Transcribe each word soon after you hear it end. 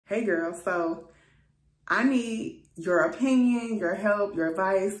Hey girl, so I need your opinion, your help, your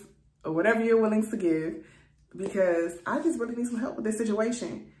advice, or whatever you're willing to give, because I just really need some help with this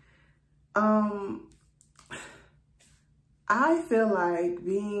situation. I feel like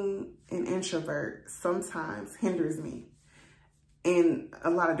being an introvert sometimes hinders me in a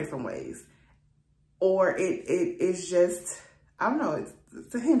lot of different ways. Or it's just, I don't know,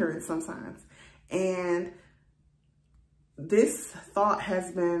 it's a hindrance sometimes. And this thought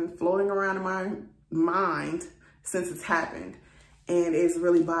has been floating around in my mind since it's happened, and it's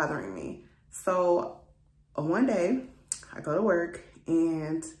really bothering me. So one day I go to work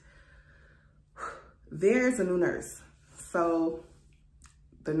and there's a new nurse. So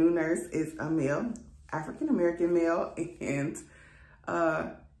the new nurse is a male, African-American male, and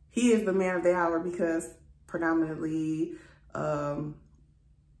he is the man of the hour because predominantly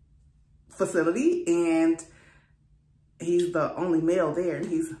facility, and he's the only male there, and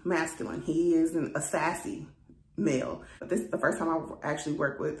he's masculine. He isn't a sassy male. But this is the first time I actually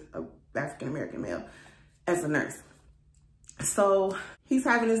worked with an African-American male as a nurse. So he's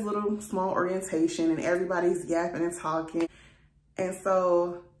having this little small orientation and everybody's yapping and talking. And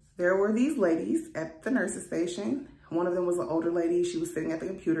so there were these ladies at the nurse's station. One of them was an older lady. She was sitting at the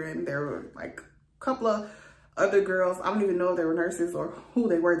computer, and there were like a couple of other girls. I don't even know if they were nurses or who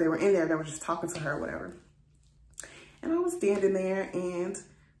they were. They were in there. They were just talking to her or whatever. And I was standing there, and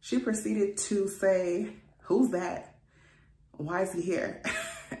she proceeded to say, "Who's that? Why is he here?"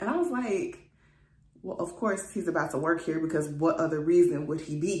 And I was like, well, of course he's about to work here, because what other reason would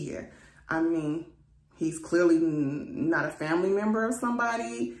he be here? I mean, he's clearly not a family member of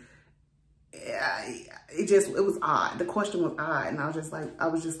somebody. It was odd. The question was odd. And I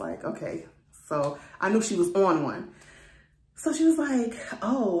was just like, okay. So I knew she was on one. So she was like,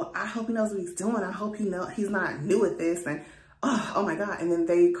 "Oh, I hope he knows what he's doing. I hope he's not new at this." And oh my God. And then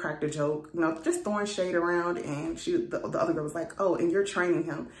they cracked a joke, just throwing shade around. And the other girl was like, "Oh, and you're training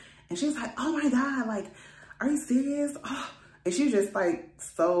him." And she was like, "Oh my God, like, are you serious?" Oh. And she was just like,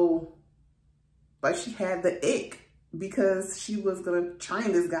 so, like, she had the ick because she was gonna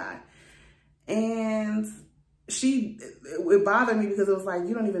train this guy. And it bothered me because it was like,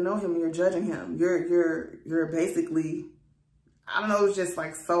 you don't even know him and you're judging him. You're basically, I don't know, it was just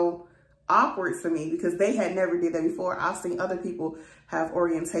like so awkward to me because they had never did that before. I've seen other people have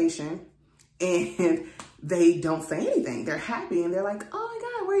orientation and they don't say anything. They're happy and they're like, "Oh my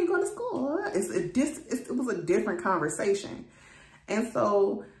God, where are you going to school?" It was a different conversation. And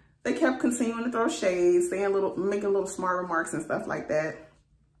so they kept continuing to throw shade, making little smart remarks and stuff like that.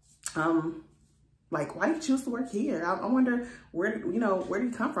 Like, why did you choose to work here? I wonder where did he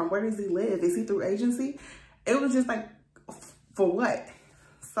come from? Where does he live? Is he through agency? It was just like, for what?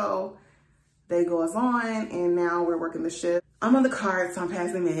 So day goes on, and now we're working the shift. I'm on the cart, so I'm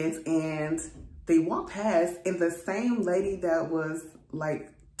passing meds, and they walk past, and the same lady that was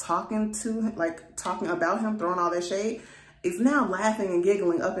like talking about him, throwing all that shade, is now laughing and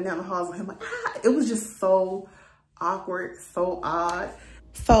giggling up and down the halls with him. Like, it was just so awkward, so odd.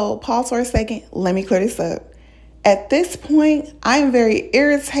 So pause for a second. Let me clear this up. At this point, I am very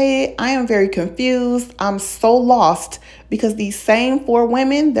irritated. I am very confused. I'm so lost because these same 4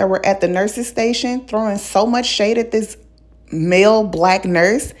 women that were at the nurse's station throwing so much shade at this male black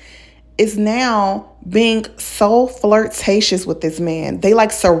nurse is now being so flirtatious with this man. They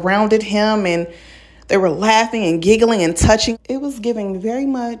like surrounded him and they were laughing and giggling and touching. It was giving very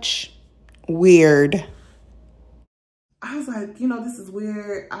much weird. I was like, this is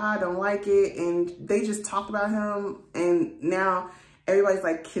weird. I don't like it. And they just talked about him. And now everybody's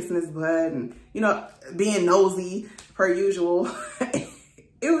like kissing his butt and, being nosy per usual.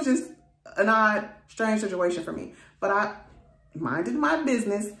 It was just an odd, strange situation for me. But I minded my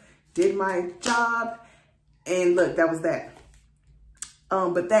business, did my job, and look, that was that.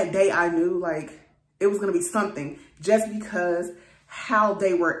 But that day I knew like it was going to be something just because how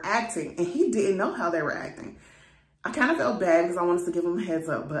they were acting. And he didn't know how they were acting. I kind of felt bad because I wanted to give him a heads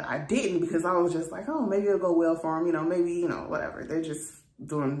up, but I didn't because I was just like, oh, maybe it'll go well for him. Maybe, whatever. They're just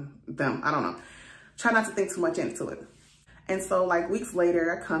doing them. I don't know. Try not to think too much into it. And so like weeks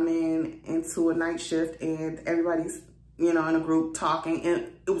later, I come into a night shift and everybody's, in a group talking,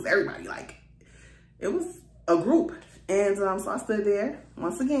 and it was everybody, like it was a group. And so I stood there.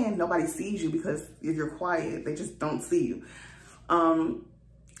 Once again, nobody sees you because if you're quiet, they just don't see you.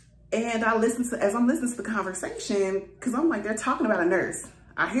 And as I'm listening to the conversation, because I'm like, they're talking about a nurse.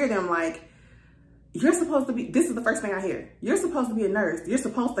 I hear them like, "You're supposed to be," this is the first thing I hear, "You're supposed to be a nurse. You're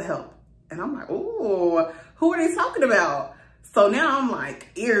supposed to help." And I'm like, oh, who are they talking about? So now I'm like,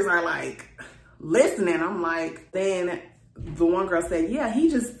 ears are like listening. I'm like, then the one girl said, yeah, he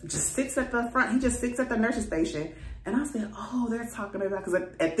just sits at the front. He just sits at the nurse's station. And I said, oh, they're talking about, because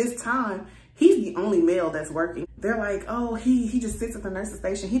at this time, he's the only male that's working. They're like, oh, he just sits at the nurse's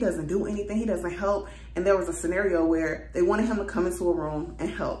station. He doesn't do anything. He doesn't help. And there was a scenario where they wanted him to come into a room and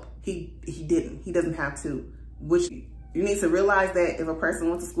help. He didn't. He doesn't have to. Which you need to realize that if a person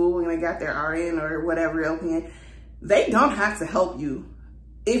went to school and they got their RN or whatever LPN, they don't have to help you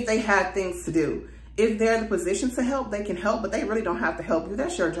if they have things to do. If they're in the position to help, they can help, but they really don't have to help you.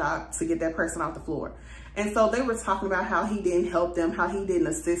 That's your job to get that person off the floor. And so they were talking about how he didn't help them, how he didn't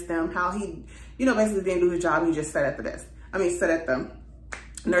assist them, how he, you know, basically didn't do his job. He just sat at the desk. Sat at the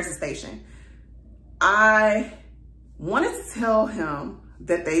nurse's station. I wanted to tell him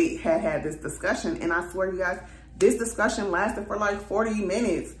that they had this discussion. And I swear, you guys, this discussion lasted for like 40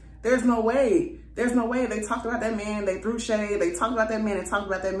 minutes. There's no way. There's no way. They talked about that man. They threw shade. They talked about that man and talked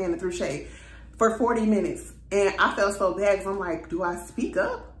about that man and threw shade for 40 minutes. And I felt so bad because I'm like, do I speak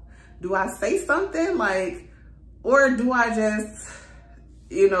up? Do I say something, like, or do I just,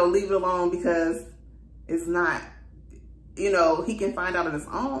 you know, leave it alone because it's not, you know, he can find out on his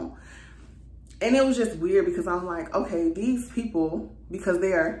own. And it was just weird because I'm like, okay, these people, because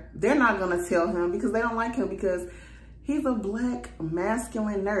they're not gonna tell him because they don't like him because he's a black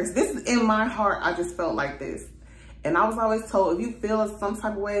masculine nurse. This is in my heart. I just felt like this. And I was always told, if you feel some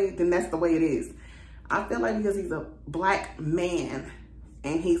type of way, then that's the way it is. I feel like because he's a black man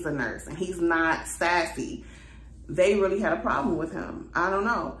and he's a nurse and he's not sassy, they really had a problem with him. I don't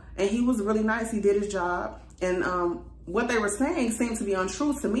know. And he was really nice. He did his job. And what they were saying seemed to be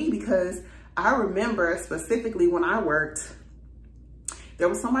untrue to me because I remember specifically when I worked, there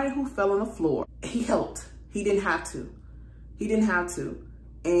was somebody who fell on the floor. He helped. He didn't have to. He didn't have to.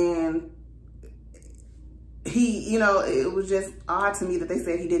 And he, you know, it was just odd to me that they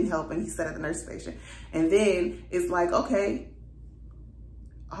said he didn't help and he sat at the nurse station. And then it's like, okay,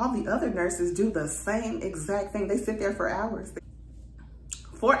 all the other nurses do the same exact thing. They sit there for hours.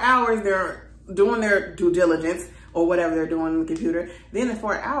 4 hours, they're doing their due diligence or whatever they're doing on the computer. Then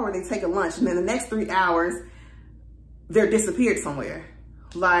for an hour, they take a lunch. And then the next 3 hours, they're disappeared somewhere.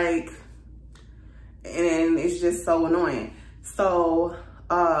 Like, and it's just so annoying. So,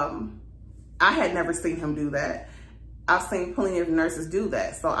 I had never seen him do that. I've seen plenty of nurses do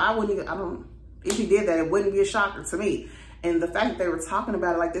that. So if he did that, it wouldn't be a shocker to me. And the fact that they were talking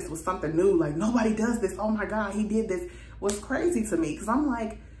about it like this was something new, like nobody does this. Oh my God, he did this, was crazy to me. Cause I'm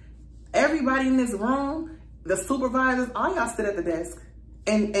like, everybody in this room, the supervisors, all y'all sit at the desk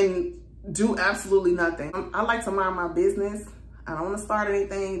and do absolutely nothing. I like to mind my business. I don't want to start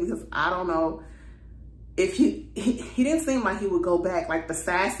anything because I don't know if he didn't seem like he would go back like the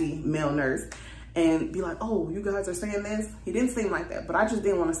sassy male nurse and be like, oh, you guys are saying this? He didn't seem like that, but I just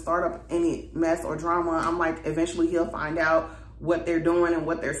didn't want to start up any mess or drama. I'm like, eventually he'll find out what they're doing and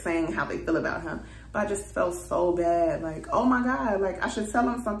what they're saying, how they feel about him. But I just felt so bad. Like, oh my God, like I should tell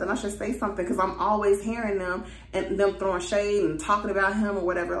him something. I should say something because I'm always hearing them and them throwing shade and talking about him or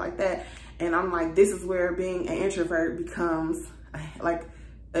whatever like that. And I'm like, this is where being an introvert becomes like,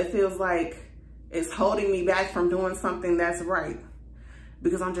 it feels like it's holding me back from doing something that's right.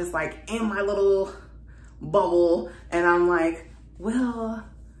 Because I'm just like in my little bubble and I'm like, well,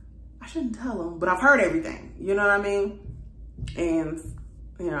 I shouldn't tell him, but I've heard everything, you know what I mean? And,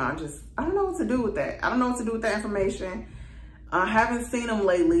 you know, I don't know what to do with that. I don't know what to do with that information. I haven't seen him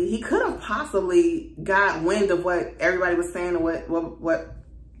lately. He could have possibly got wind of what everybody was saying and what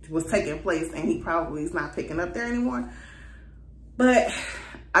was taking place, and he probably is not picking up there anymore. But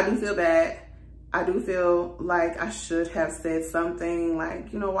I do feel bad. I do feel like I should have said something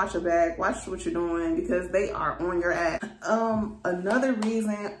like, you know, watch your back, watch what you're doing, because they are on your ass. Another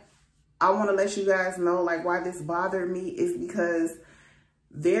reason I want to let you guys know, like, why this bothered me is because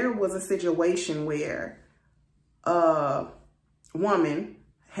there was a situation where a woman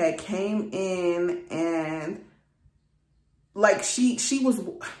had came in and like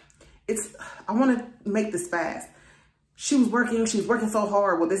I want to make this fast. She was working so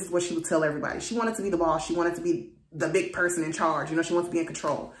hard. Well, this is what she would tell everybody. She wanted to be the boss. She wanted to be the big person in charge. You know, she wanted to be in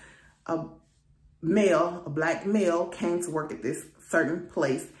control. A black male came to work at this certain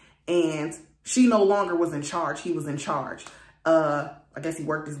place and she no longer was in charge. He was in charge. I guess he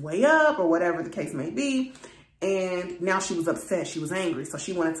worked his way up or whatever the case may be. And now she was upset. She was angry. So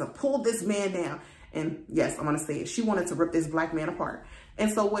she wanted to pull this man down. And yes, I'm going to say it. She wanted to rip this black man apart.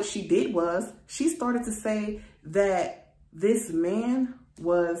 And so what she did was she started to say that this man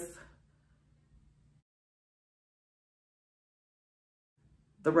was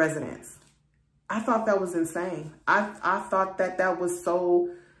the residence. I thought that was insane. I thought that was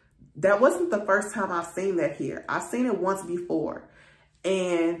so that wasn't the first time I've seen that here. I've seen it once before.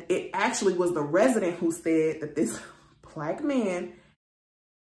 And it actually was the resident who said that this black man,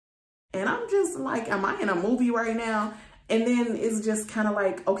 and I'm just like, am I in a movie right now? And then it's just kind of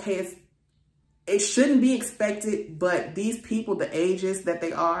like, okay, it shouldn't be expected, but these people, the ages that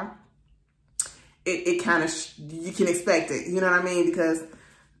they are, it kind of, you can expect it. You know what I mean? Because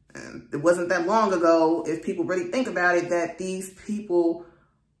it wasn't that long ago, if people really think about it, that these people,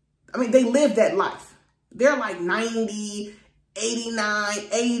 I mean, they lived that life. They're like 90, 89,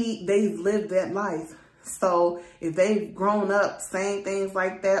 80, they've lived that life. So if they've grown up saying things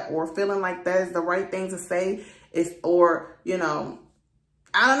like that or feeling like that is the right thing to say, or, you know,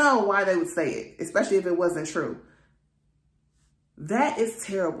 I don't know why they would say it, especially if it wasn't true. That is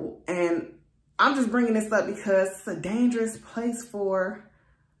terrible. And I'm just bringing this up because it's a dangerous place for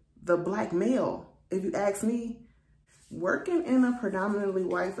the black male. If you ask me, working in a predominantly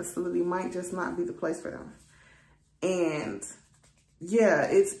white facility might just not be the place for them. And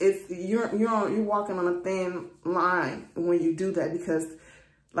yeah, you're walking on a thin line when you do that, because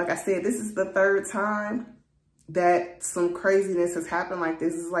like I said, this is the third time that some craziness has happened like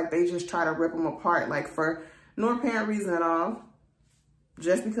this. It's like they just try to rip them apart, like for no apparent reason at all.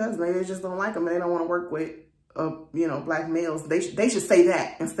 Just because maybe they just don't like them and they don't want to work with, you know, black males. They should say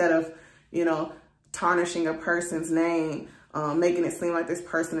that instead of, you know, tarnishing a person's name, making it seem like this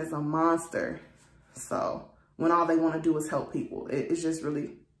person is a monster. So when all they want to do is help people, it's just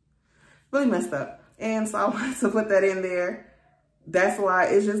really, really messed up. And so I wanted to put that in there. That's why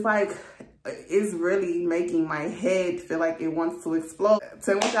it's just like, it's really making my head feel like it wants to explode.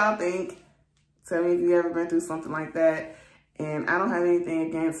 Tell me what y'all think. Tell me if you ever been through something like that. And I don't have anything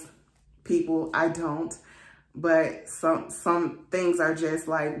against people, I don't. But some things are just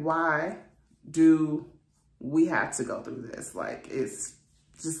like, why do we have to go through this? Like, it's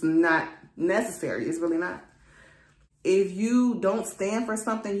just not necessary. It's really not. If you don't stand for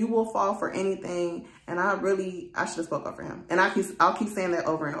something, you will fall for anything. And I should have spoke up for him. And I'll keep saying that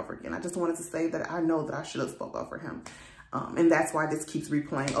over and over again. I just wanted to say that I know that I should have spoke up for him. And that's why this keeps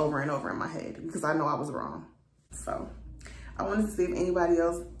replaying over and over in my head, because I know I was wrong. So I wanted to see if anybody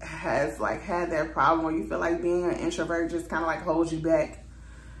else has like had that problem where you feel like being an introvert just kind of like holds you back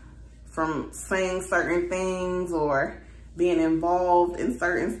from saying certain things or being involved in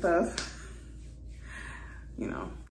certain stuff, you know.